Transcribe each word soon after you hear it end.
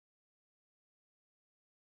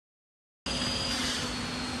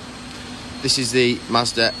This is the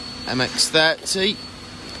Mazda MX-30,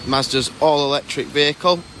 Mazda's all-electric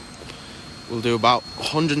vehicle. Will do about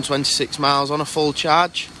 126 miles on a full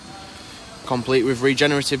charge, complete with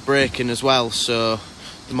regenerative braking as well, so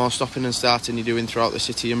the more stopping and starting you're doing throughout the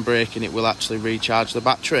city and braking, it will actually recharge the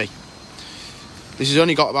battery. This has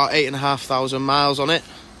only got about 8,500 miles on it.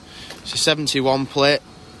 It's a 71 plate.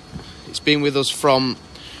 It's been with us from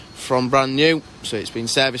brand new, so it's been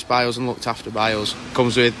serviced by us and looked after by us.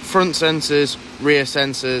 Comes with front sensors, rear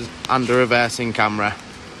sensors and a reversing camera.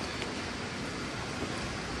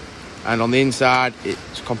 And on the inside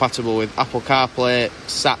it's compatible with Apple CarPlay,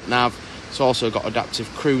 sat nav. It's also got adaptive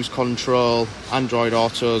cruise control, Android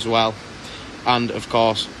Auto as well, and of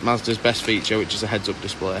course Mazda's best feature, which is a heads-up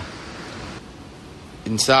display.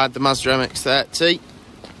 Inside the Mazda MX-30,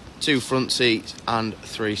 2 front seats and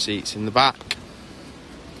 3 seats in the back.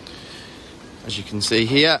 As you can see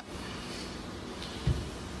here,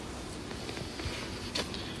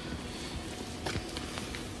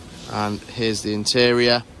 and here's the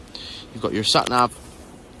interior. You've got your sat nav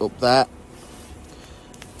up there.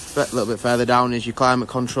 A little bit further down is your climate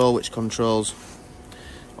control, which controls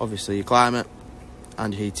obviously your climate,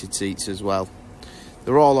 and heated seats as well.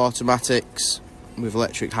 They're all automatics with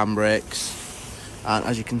electric handbrakes, and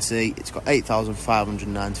as you can see it's got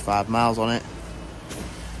 8,595 miles on it,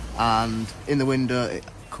 and in the window it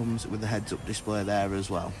comes with the heads-up display there as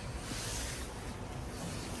well.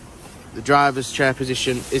 The driver's chair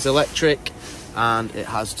position is electric and it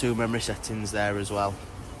has 2 memory settings there as well.